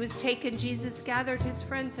before he was taken, Jesus gathered his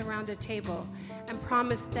friends around a table and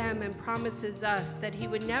promised them and promises us that he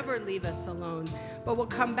would never leave us alone, but will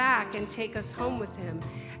come back and take us home with him.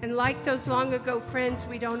 And like those long ago friends,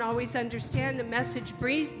 we don't always understand the message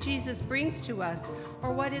Jesus brings to us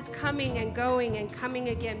or what his coming and going and coming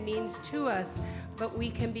again means to us, but we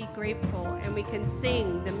can be grateful and we can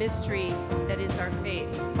sing the mystery that is our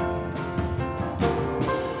faith.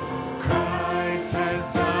 Christ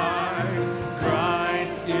has died.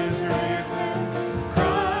 Christ is risen.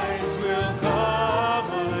 Christ will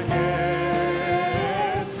come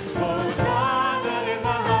again. Hosanna in the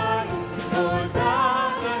highest.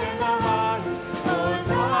 Hosanna in the highest.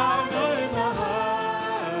 Hosanna in the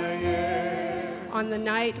highest. On the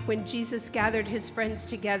night when Jesus gathered his friends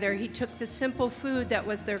together, he took the simple food that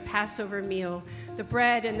was their Passover meal, the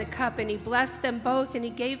bread and the cup, and he blessed them both, and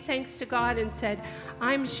he gave thanks to God and said,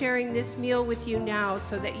 I'm sharing this meal with you now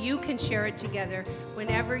so that you can share it together.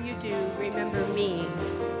 Whenever you do, remember me.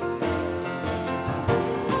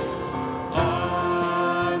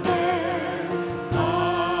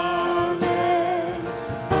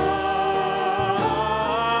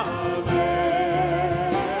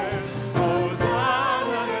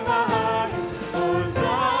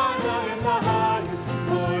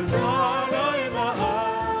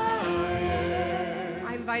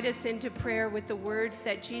 Us into prayer with the words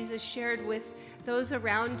that Jesus shared with those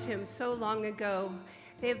around him so long ago.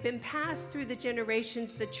 They have been passed through the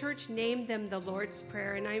generations. The church named them the Lord's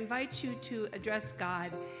Prayer, and I invite you to address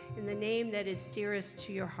God in the name that is dearest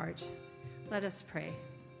to your heart. Let us pray.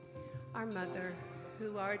 Our Mother,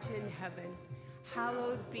 who art in heaven,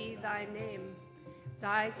 hallowed be thy name.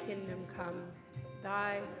 Thy kingdom come,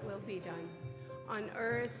 thy will be done, on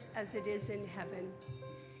earth as it is in heaven.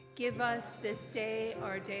 Give us this day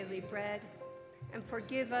our daily bread, and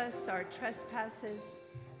forgive us our trespasses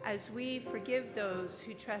as we forgive those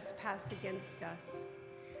who trespass against us.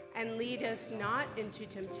 And lead us not into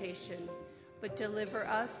temptation, but deliver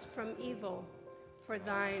us from evil. For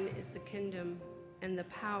thine is the kingdom and the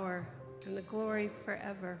power and the glory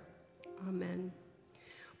forever. Amen.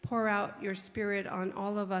 Pour out your Spirit on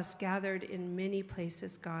all of us gathered in many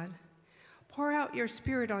places, God. Pour out your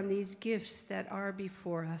Spirit on these gifts that are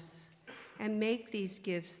before us, and make these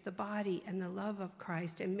gifts the body and the love of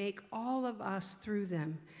Christ, and make all of us through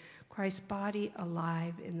them Christ's body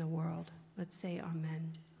alive in the world. Let's say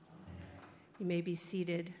amen. You may be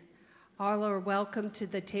seated. All are welcome to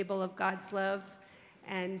the table of God's love.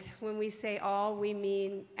 And when we say all, we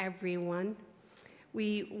mean everyone.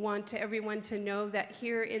 We want everyone to know that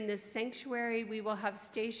here in this sanctuary, we will have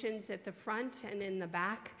stations at the front and in the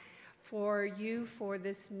back for you for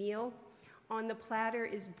this meal. On the platter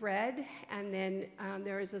is bread, and then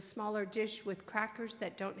there is a smaller dish with crackers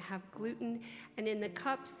that don't have gluten, and in the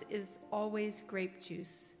cups is always grape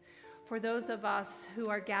juice. For those of us who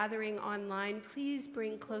are gathering online, please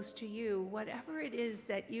bring close to you whatever it is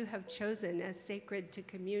that you have chosen as sacred to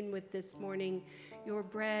commune with this morning, your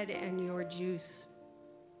bread and your juice.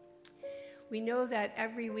 We know that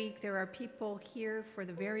every week there are people here for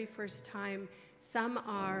the very first time. Some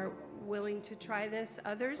are willing to try this,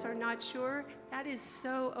 others are not sure. That is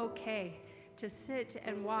so okay to sit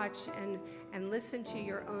and watch and listen to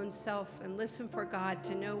your own self and listen for God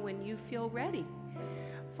to know when you feel ready.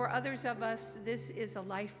 For others of us, this is a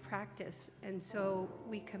life practice, and so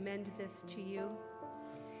we commend this to you.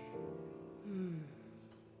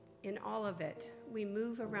 In all of it, we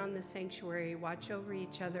move around the sanctuary, watch over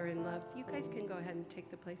each other in love. You guys can go ahead and take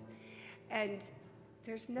the place. And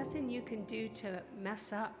there's nothing you can do to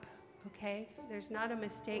mess up, okay? There's not a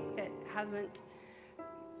mistake that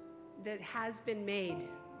has been made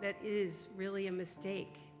that is really a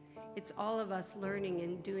mistake. It's all of us learning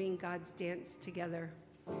and doing God's dance together.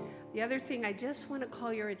 The other thing I just want to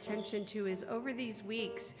call your attention to is over these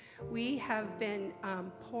weeks, we have been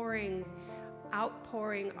outpouring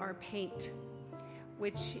our paint,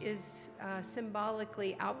 which is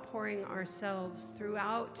symbolically outpouring ourselves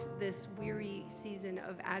throughout this weary season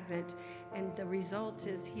of Advent. And the result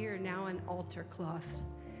is here now an altar cloth.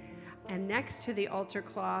 And next to the altar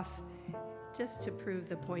cloth, just to prove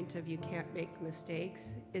the point of you can't make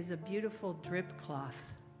mistakes, is a beautiful drip cloth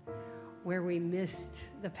where we mist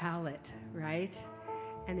the palette, right?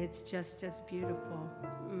 and it's just as beautiful.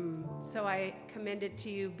 So I commend it to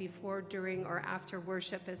you before, during, or after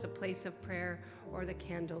worship as a place of prayer, or the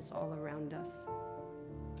candles all around us.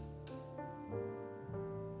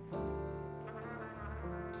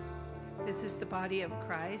 This is the body of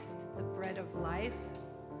Christ, the bread of life,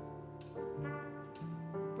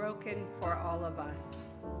 broken for all of us.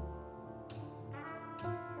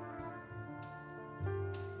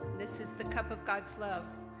 This is the cup of God's love,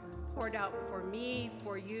 poured out for me,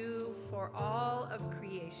 for you, for all of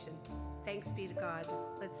creation. Thanks be to God.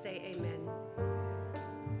 Let's say amen.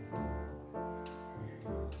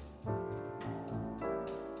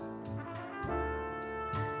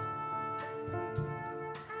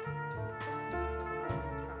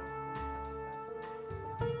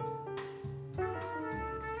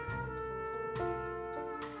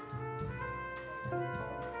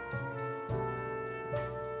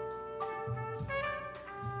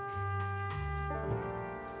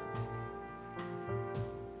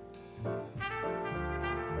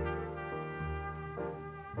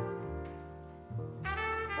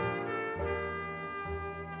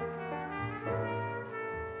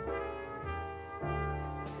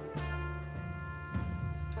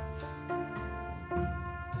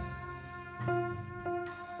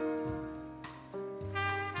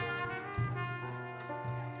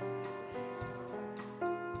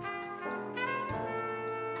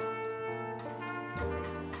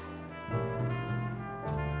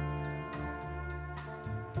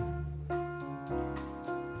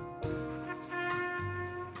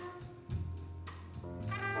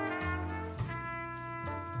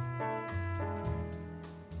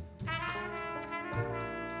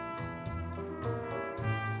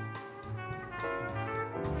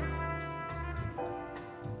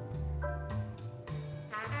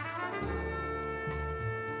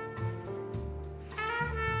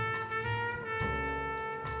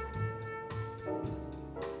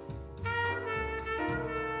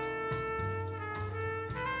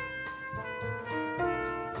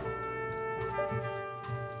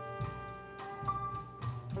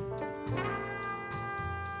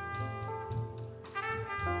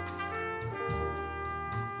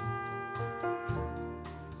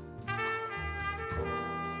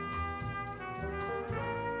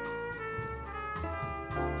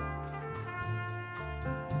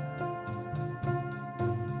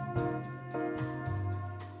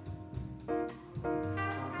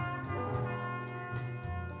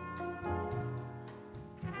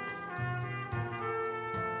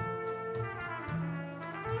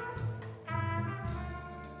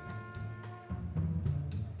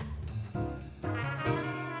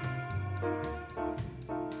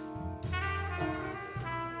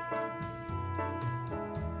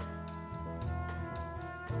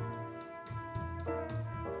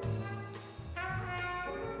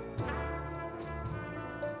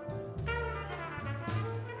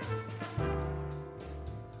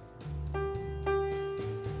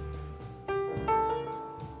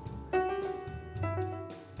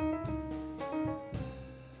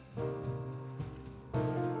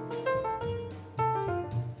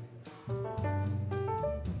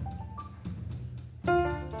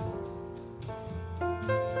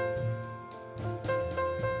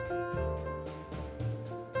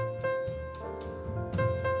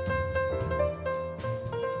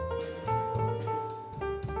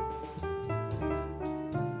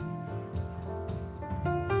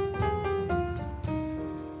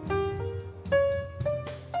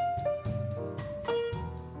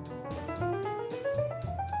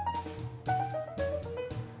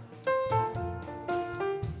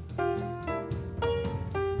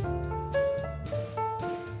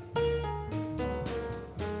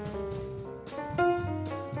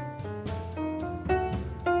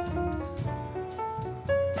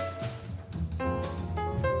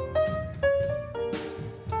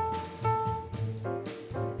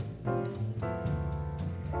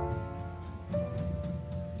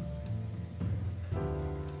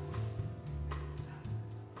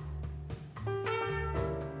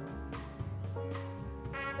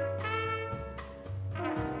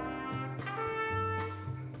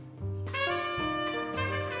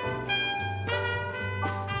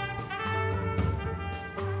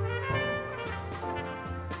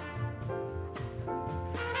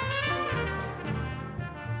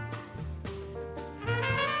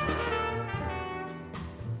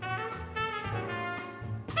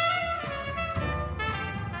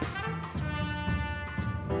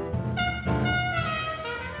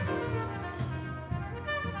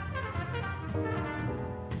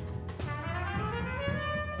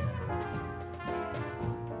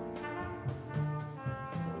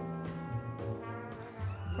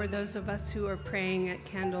 For those of us who are praying at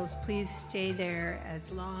candles, please stay there as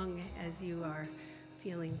long as you are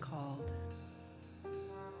feeling called.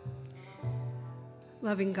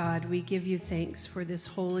 Loving God, we give you thanks for this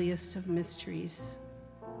holiest of mysteries,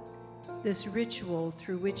 this ritual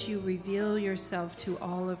through which you reveal yourself to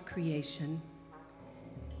all of creation.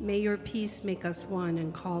 May your peace make us one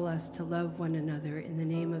and call us to love one another in the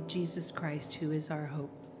name of Jesus Christ, who is our hope.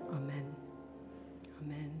 Amen.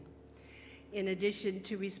 Amen. In addition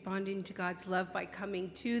to responding to God's love by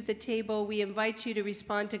coming to the table, we invite you to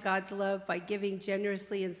respond to God's love by giving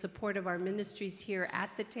generously in support of our ministries here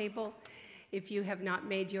at the table. If you have not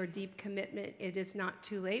made your deep commitment, it is not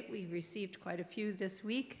too late. We received quite a few this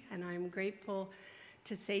week, and I'm grateful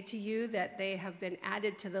to say to you that they have been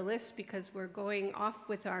added to the list because we're going off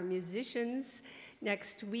with our musicians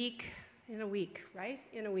next week, in a week,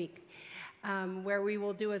 where we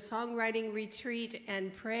will do a songwriting retreat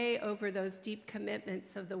and pray over those deep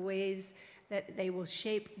commitments of the ways that they will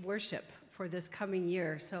shape worship for this coming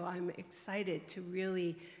year. So I'm excited to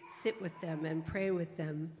really sit with them and pray with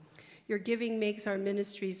them. Your giving makes our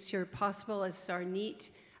ministries here possible, as Sarneet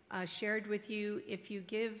shared with you. If you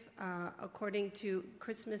give according to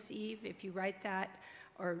Christmas Eve, if you write that,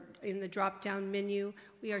 or in the drop-down menu,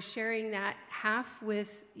 we are sharing that half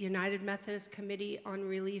with United Methodist Committee on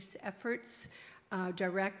Relief's efforts,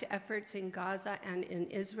 direct efforts in Gaza and in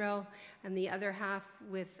Israel, and the other half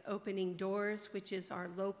with Opening Doors, which is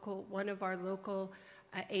one of our local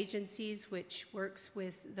agencies which works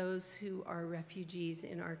with those who are refugees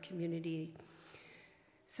in our community.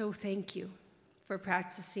 So thank you for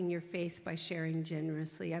practicing your faith by sharing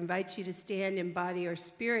generously. I invite you to stand in body or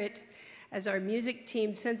spirit as our music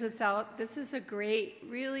team sends us out. This is a great,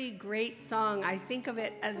 really great song. I think of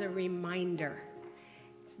it as a reminder.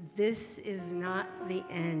 This is not the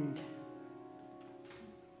end.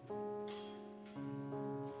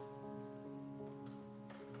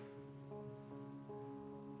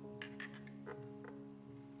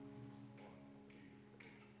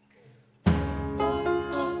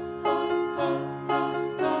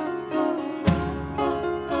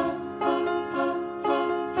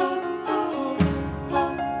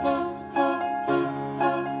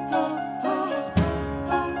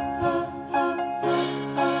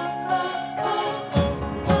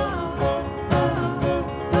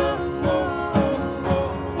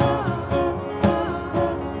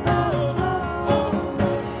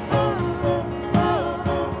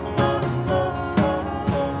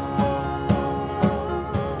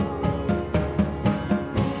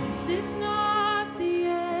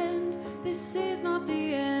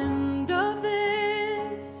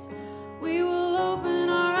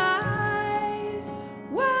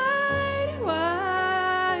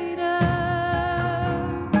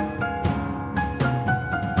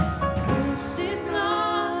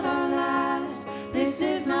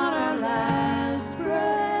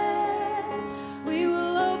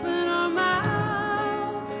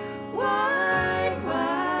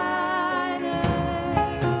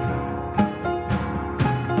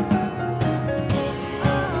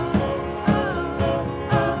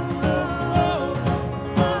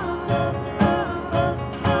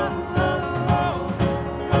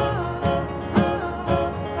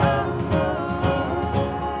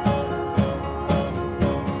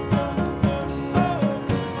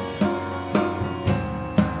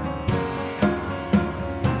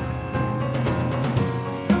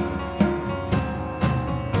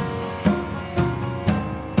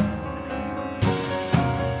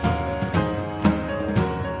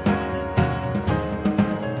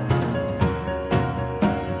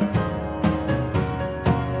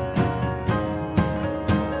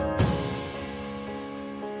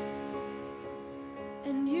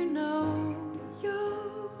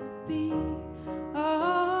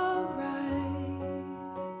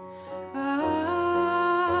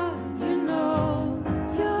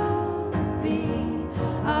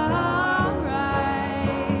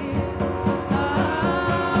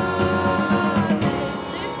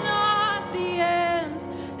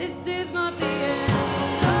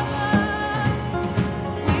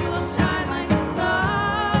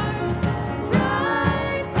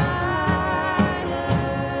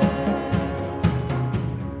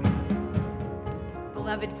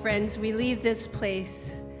 Friends, we leave this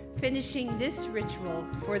place finishing this ritual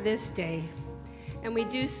for this day, and we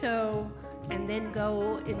do so and then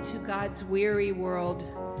go into God's weary world.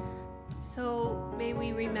 So may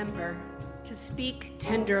we remember to speak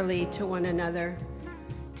tenderly to one another,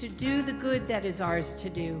 to do the good that is ours to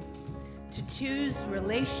do, to choose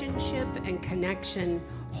relationship and connection,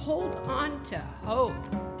 hold on to hope.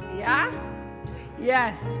 Yeah?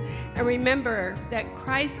 Yes, and remember that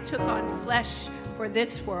Christ took on flesh for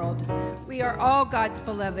this world. We are all God's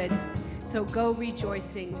beloved, so go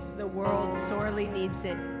rejoicing. The world sorely needs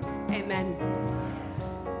it. Amen.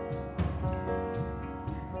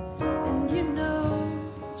 And you know